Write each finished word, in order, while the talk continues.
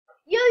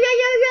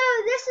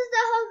this is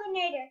the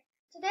Hovinator.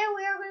 Today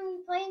we are going to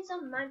be playing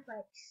some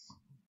Mineplex.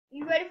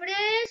 You ready for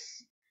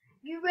this?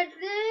 You ready for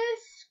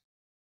this?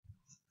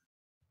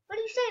 What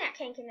are you saying I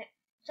can't connect?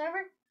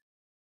 Server?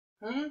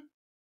 I'm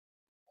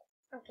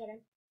kidding.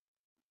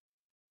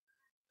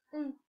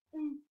 Don't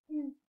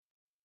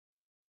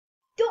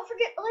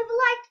forget to leave a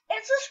like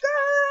and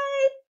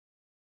subscribe!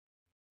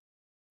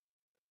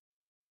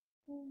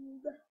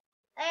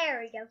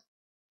 There we go.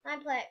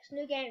 Mineplex,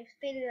 new games,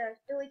 videos.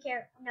 Do we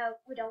care? No,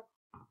 we don't.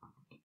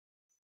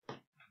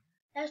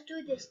 Let's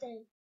do this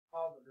thing.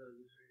 All the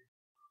videos.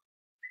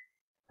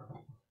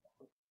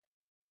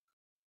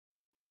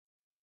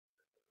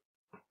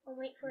 I'll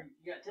wait for it.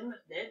 You got too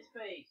much dead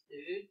space,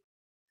 dude.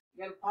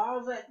 You gotta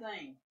pause that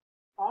thing.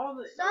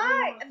 Pause it.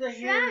 Sorry, I'm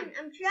trying.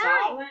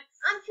 Silence.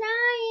 I'm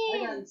trying. I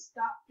done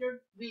stopped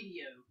your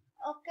video.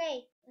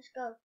 Okay, let's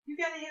go. You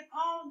gotta hit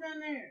pause down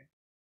there.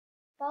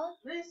 Pause.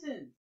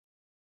 Listen.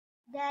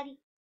 Daddy,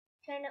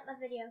 turn up my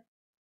video.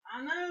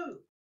 I know.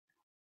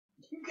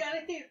 You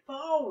gotta hit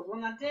pause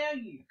when I tell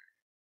you.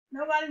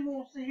 Nobody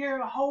wants to hear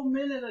a whole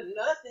minute of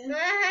nothing.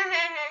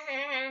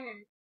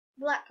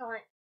 Black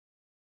comment.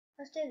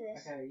 Let's do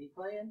this. Okay, you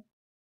playing?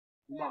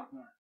 Yeah. Block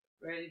comment.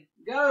 Ready?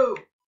 Go!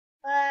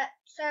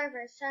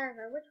 Server.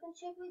 Which one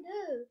should we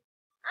do?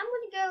 I'm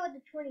gonna go with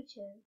the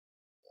 22.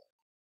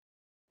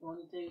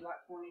 22,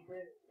 like 22?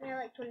 Yeah, I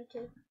like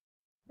 22.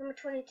 Number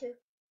 22.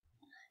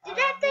 Did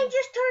that thing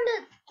just turn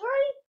to 3?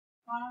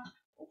 Huh?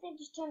 I think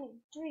just turned to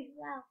 3.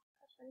 Wow,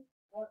 that's funny.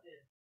 What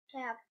is?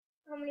 Tab.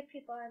 How many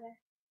people are there?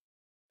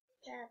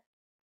 Tab.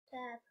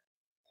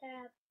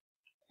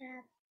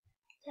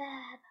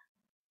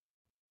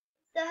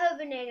 The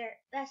Hovinator.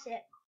 That's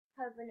it.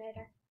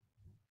 Hovinator.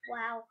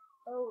 Wow.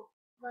 Oh,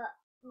 but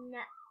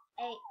not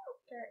 8.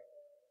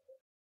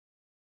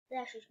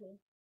 That's just me.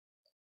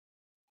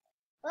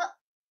 Oh.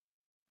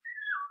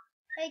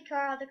 Hey,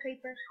 Carl the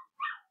Creeper.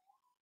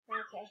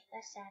 Okay,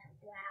 that's sad.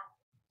 Wow.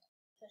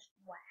 Just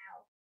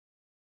wow.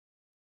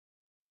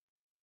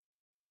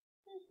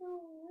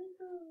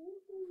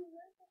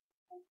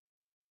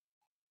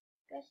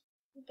 Guess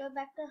we go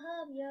back to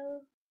hub,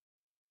 yo.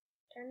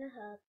 Turn the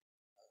hub.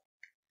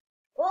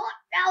 Oh,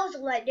 that was a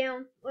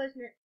letdown,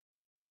 wasn't it?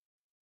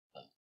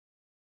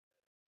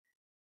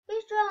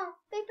 Be strong,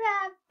 be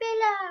proud, be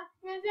loud.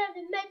 Never have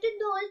to make the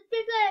noise.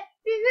 Be glad,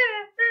 be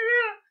here, be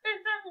here.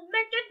 It's not to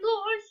make the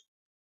noise.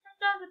 It's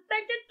not to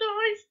make the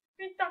noise.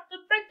 It's not to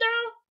make the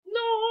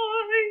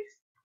noise.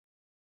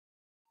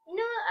 You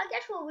know what? I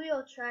guess we're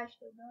real trash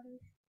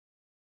buddies.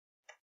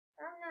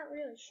 I'm not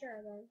really sure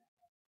though.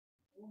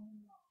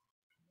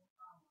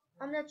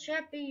 I'm the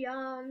champion.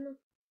 I'm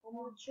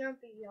the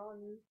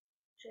champion.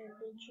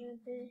 Champion.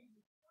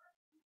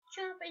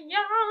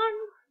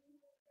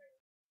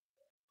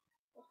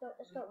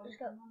 Let's go.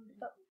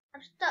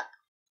 I'm stuck.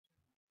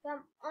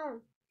 Come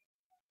on.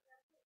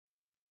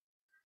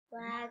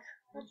 Lag.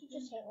 Don't you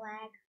just hit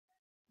lag?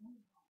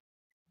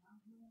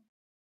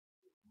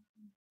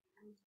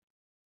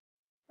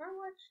 How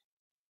much?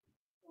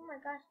 Oh my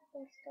gosh, this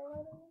thing's still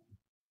loading.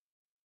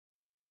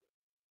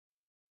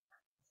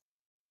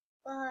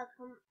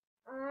 Come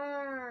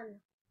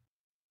on.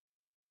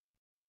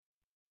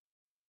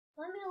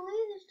 Let me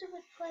leave this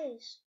stupid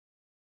place.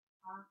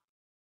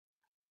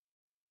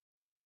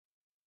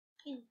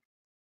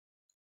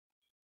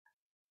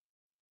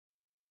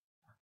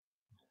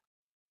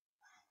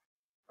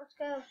 Let's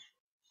go.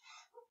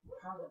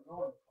 How's it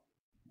going?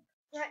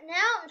 Right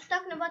now, I'm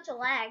stuck in a bunch of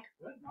lag.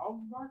 What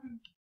dog barking?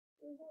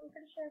 I'm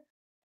pretty sure.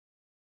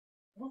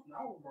 What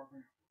dog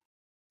barking?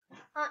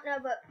 I don't know,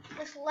 but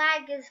this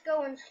lag is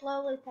going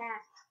slowly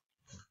past.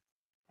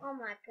 Oh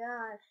my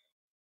gosh.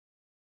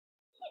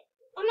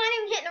 I'm not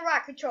even hitting the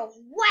right controls.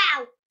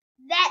 Wow!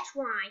 That's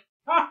why.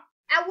 Huh?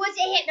 I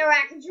wasn't hitting the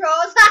right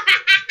controls.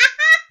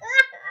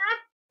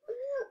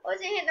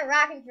 Wasn't hitting the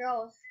right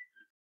controls.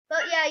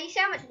 But yeah, you see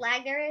how much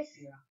lag there is?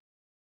 Yeah.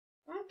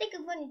 I'm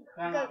thinking when you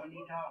Sound go. like when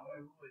you talk my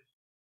voice.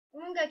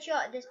 I'm gonna go chill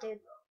at this dude.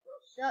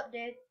 Sup,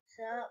 dude?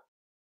 Sup?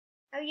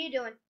 How you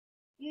doing?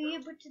 You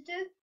able to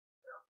do?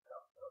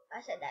 I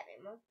said that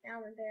name wrong. Now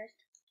I'm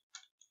embarrassed.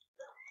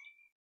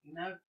 You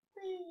know,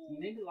 you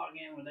need to log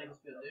in when they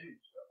just feel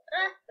dudes.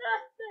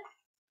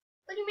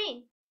 What do you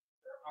mean?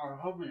 Or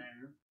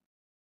Hovinator.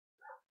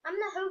 I'm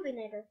the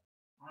Hovinator.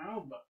 I know,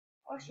 but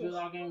Or if you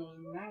log in with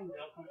them now,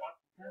 they'll come watch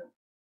the channel.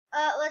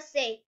 let's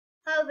see.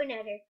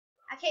 Hovinator.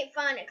 I can't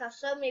find it because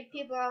so many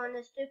people are on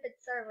this stupid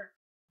server.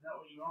 Is that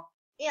what you want?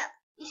 Yeah.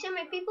 You see how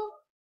many people?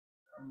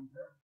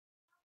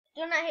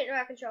 Do not hit the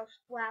right controls.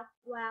 Wow.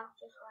 Just wow.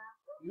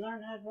 You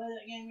learned how to play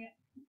that game yet?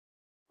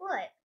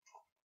 What?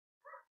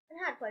 I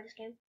know how to play this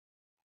game.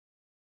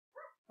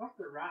 What's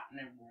the writing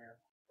everywhere?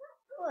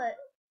 What?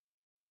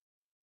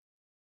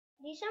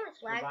 Do you see how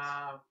much lag?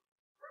 Survive.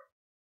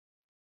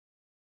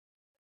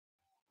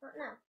 I don't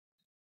know.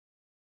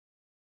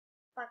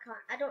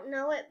 I don't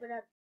know it, but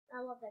I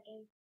love that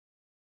game.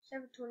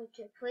 Server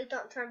 22. Please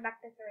don't turn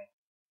back to 3.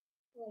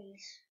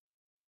 Please.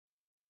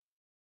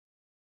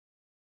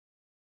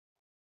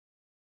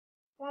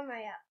 Where am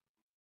I at?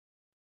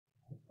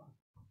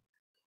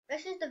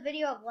 This is the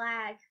video of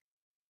lag.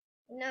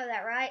 You know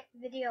that, right?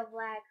 Video of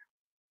lag.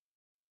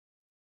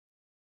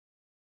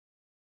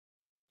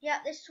 Yeah,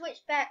 let's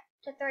switch back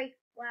to 3.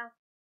 Wow.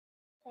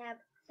 Tab.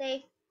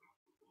 See?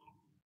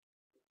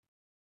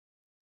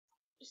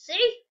 You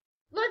see?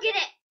 Look at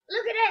it!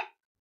 Look at it!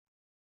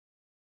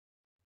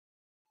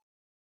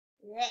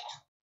 Blech.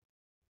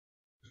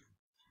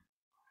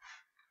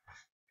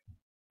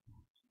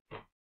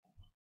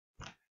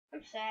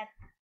 I'm sad.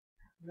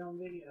 No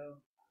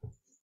video.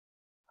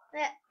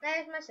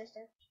 There's my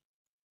sister.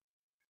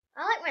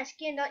 I like my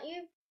skin, don't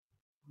you?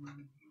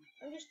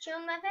 I'm just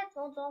chilling my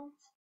headphones on.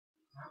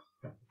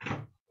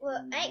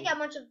 Well, I ain't got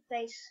much of a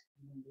face.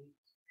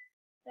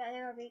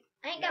 I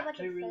ain't got much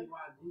of a face.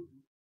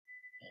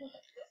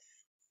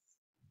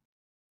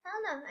 I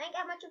don't know. I ain't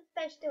got much of a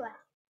face, do I?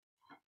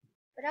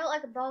 But I look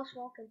like a boss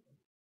walking.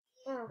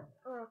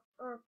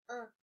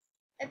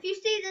 If you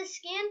see this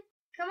skin,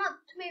 come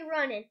up to me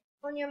running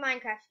on your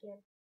Minecraft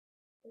skin.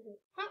 If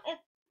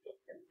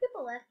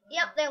people left.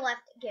 Yep, they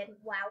left again.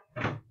 Wow.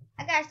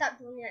 I gotta stop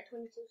doing that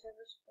 22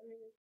 servers.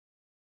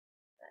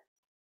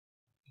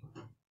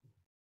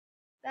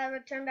 Gotta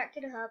return back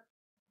to the hub.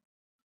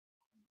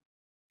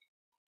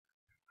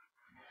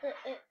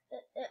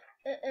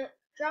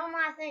 Draw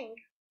my thing.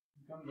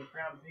 Come to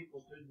crowd of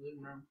people through the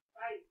living room.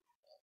 Hey!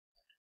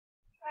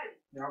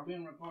 Y'all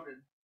being recorded.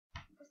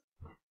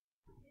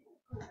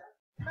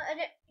 I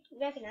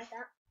didn't recognize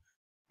that.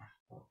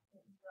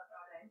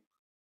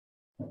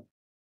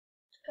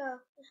 Let's go.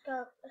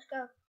 Go.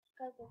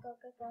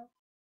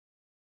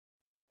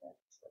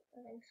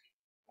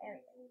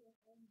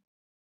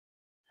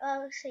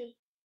 Let's see.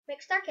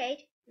 Mixed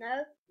arcade.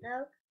 No.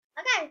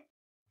 Okay.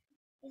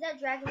 Is that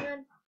Dragon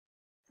Run?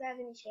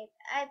 Dragon Escape.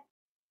 I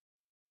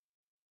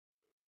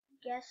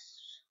guess.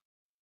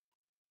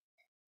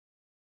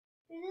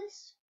 Is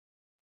this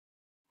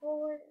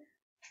 4?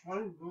 What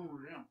are you doing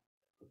with them?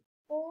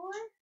 4,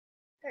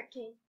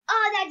 13.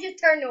 Oh, that just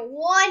turned to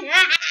 1. Every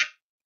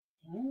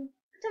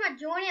time I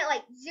join it,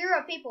 like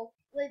 0 people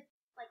with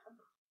like.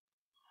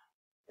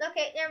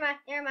 Okay, never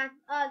mind.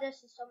 Oh,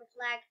 this is so much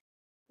lag.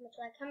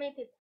 How many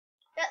people?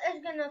 Yeah,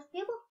 there's good enough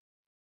people.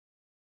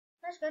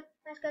 That's good.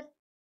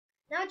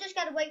 Now I just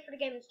gotta wait for the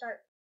game to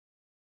start.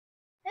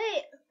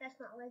 Hey, that's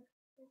not lag.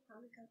 That's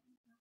not lag.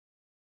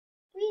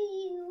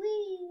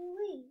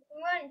 Wee.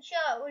 I'm running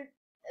shot with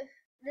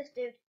this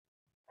dude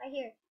right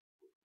here.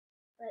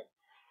 But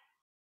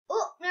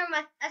oh, never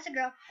mind. That's a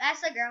girl.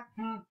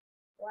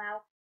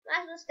 Wow,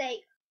 my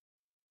mistake.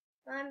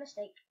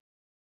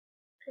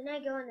 Can I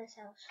go in this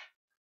house?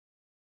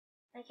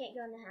 I can't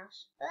go in the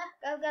house. Go.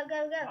 Why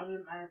does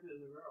it matter if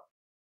it's a girl?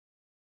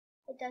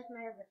 It does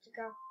matter if it's a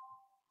girl.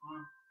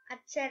 I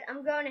said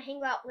I'm going to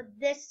hang out with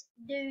this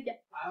dude.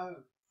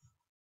 Oh.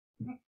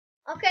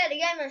 Okay, the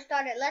game has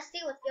started. Let's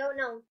see what's going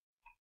on.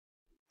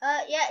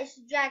 Yeah, it's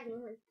the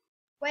dragon one.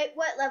 Wait,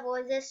 what level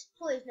is this?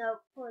 Please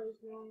no. I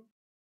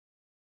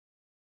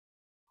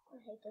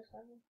hate this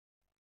level.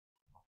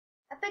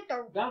 I picked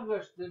the.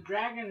 Douglas, the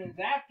dragon is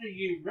after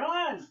you.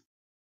 Run!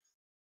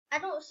 I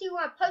don't see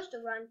where I'm supposed to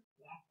run.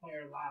 Last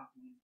player alive,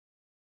 man.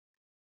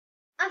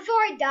 I'm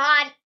sure I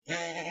died. The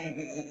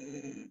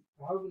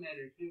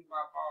Hovinator shooting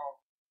my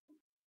ball.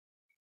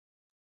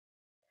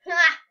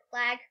 Ha!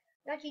 Lag.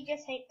 Don't you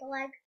just hate the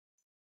lag?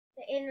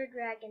 The inner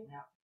dragon.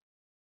 Yeah.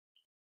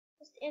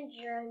 It's the inner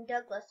dragon,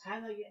 Douglas. How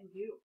are they getting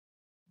killed?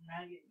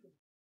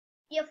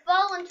 You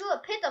fall into a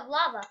pit of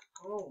lava.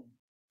 Oh.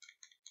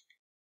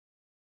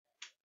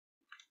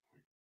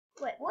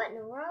 Wait, what in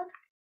the world?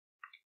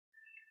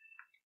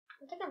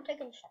 I think I'm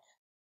taking shots.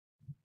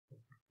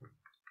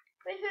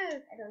 Woohoo!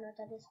 I don't know what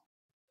that is.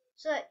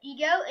 So you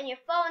go and you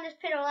fall in this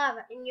pit of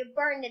lava and you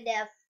burn to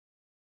death.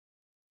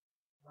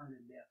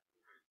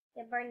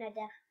 You burn to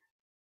death.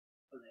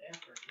 For the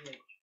F or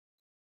TH?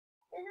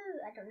 Woohoo!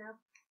 I don't know.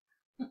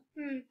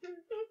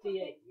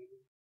 TH.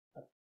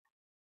 Oh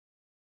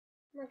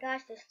my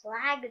gosh, this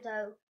lag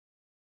though.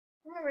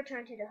 I'm gonna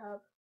return to the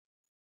hub.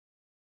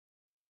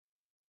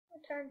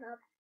 Return hub.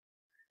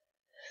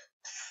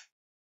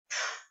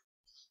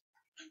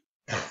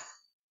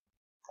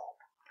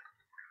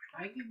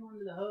 Why you keep going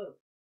to the hub?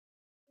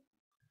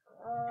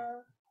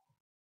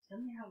 Tell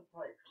me how to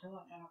play. Tell me I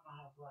don't know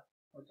how to play.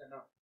 Which I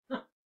don't.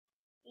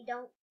 You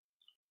don't.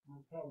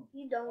 No problem.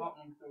 You don't. Walk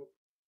me through it.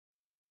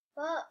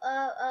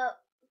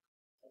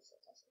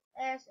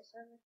 There's the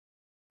server.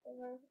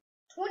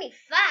 25.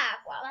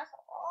 Wow, that's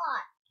a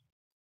lot.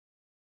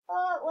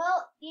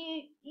 Well,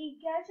 you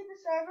go to the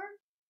server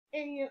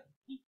and you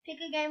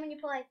pick a game and you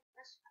play.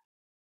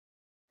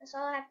 That's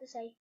all I have to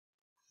say.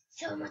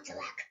 So much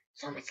lag.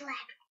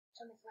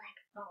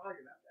 Not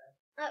lagging that bad.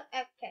 Oh,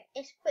 okay.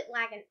 It's quit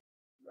lagging.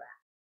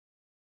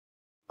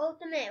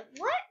 Ultimate.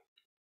 What?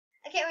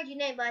 I can't read your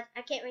name, bud.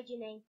 I can't read your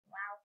name.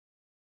 Wow.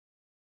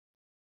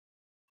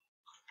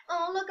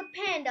 Oh, look, a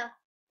panda.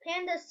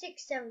 Panda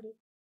 670.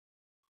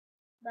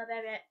 Blah.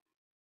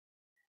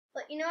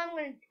 But you know, I'm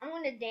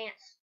gonna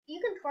dance.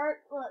 You can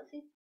twerk. Look,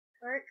 see,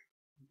 twerk.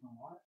 You can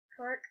what?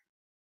 Twerk.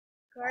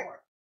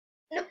 Twerk.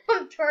 No,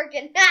 I'm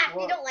twerking. Ha!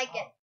 You don't like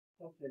it.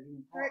 Okay,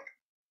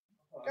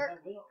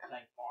 We don't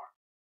take part.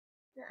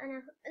 No, I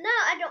know. No,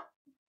 I don't.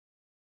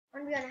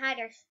 I'm doing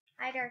hiders.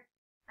 Hider.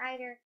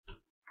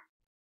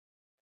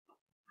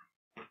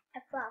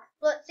 F12.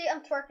 Look, see,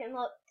 I'm twerking.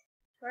 Look.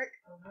 Twerk.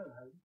 Oh, no.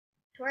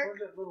 Twerk. Where's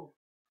that little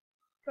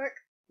Twerk.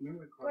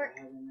 memory card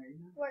I have in there? You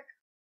know? Twerk.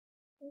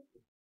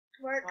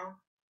 Twerk. Huh?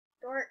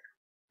 Twerk.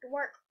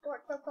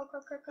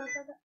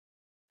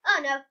 Oh,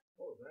 no.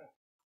 What was that?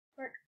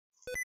 Twerk.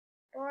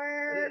 That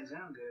Twerk. didn't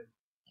sound good.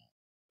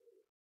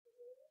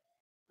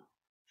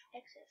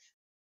 Exit.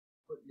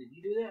 What, did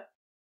you do that?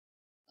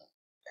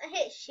 I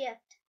hit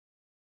shift.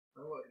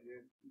 That wasn't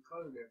good. You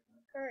closed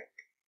everything. Twerk.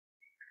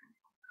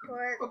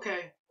 Twerk.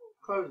 Okay,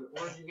 close it.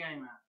 Where's your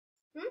game at?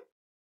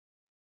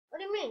 What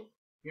do you mean?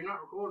 You're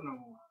not recording no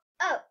more.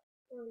 Oh.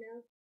 Oh, no.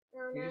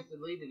 Oh, You no. just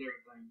deleted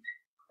everything.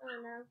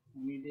 Oh, no.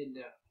 And you did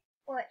that.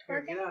 What?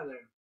 Here, Twerking? get out of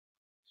there.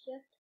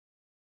 Shift.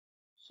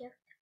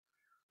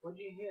 What'd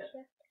you hit?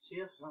 Shift.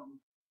 Shift something.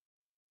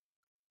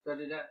 So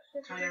did that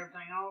Shift. turn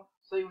everything off?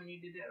 See when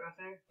you did that right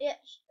there? Yeah,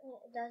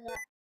 it does that.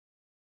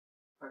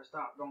 Alright,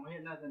 stop. Don't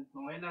hit nothing.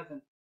 Don't hit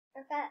nothing.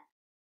 Okay.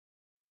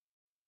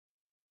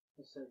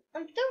 Let's see.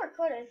 I'm still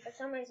recording for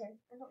some reason.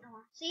 I don't know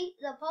why. See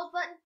the pause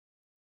button?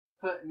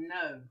 Put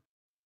no.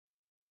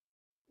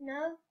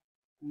 No.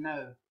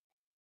 No.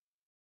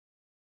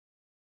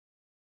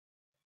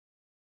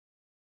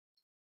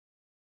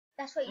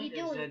 That's what you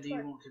do when said, do you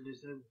you twerk. want to do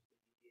so?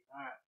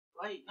 Alright.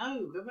 Wait,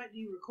 no. Go back to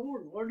your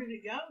recording. Where did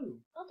it go?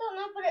 I don't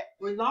know, but it.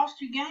 We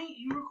lost your game.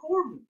 You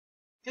recording.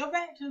 Go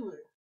back to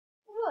it.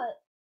 What?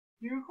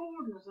 You're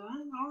recording,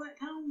 son. All that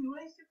time you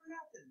wasted for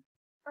nothing.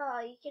 Oh,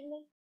 you kidding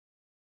me?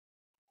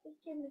 You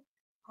kidding me?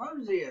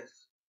 Close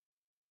this.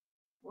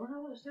 Where's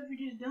all that stuff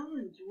you just done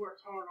that you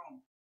worked hard on?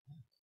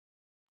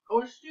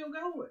 Oh, it's still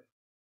going.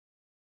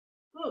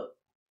 Look,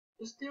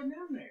 it's still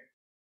down there.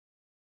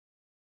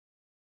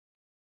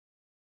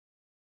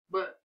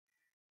 But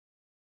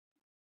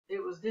it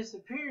was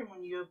disappearing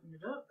when you opened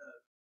it up, though.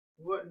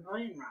 It wasn't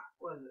playing right,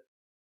 was it?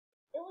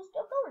 It was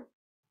still going.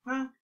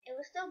 Huh? It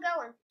was still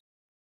going.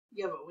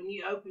 Yeah, but when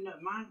you opened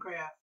up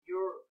Minecraft,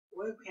 your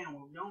webcam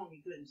was gone.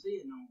 You couldn't see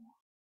it no more.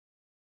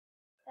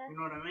 Okay. You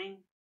know what I mean?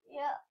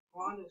 Yeah.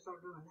 Why did it start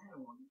doing that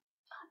one?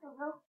 I don't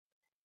know.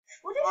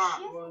 What is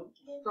Alright, shift? well,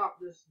 stop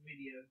this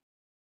video.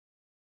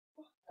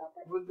 Stop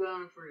it. We're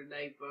done for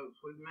today, folks.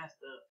 We've messed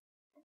up.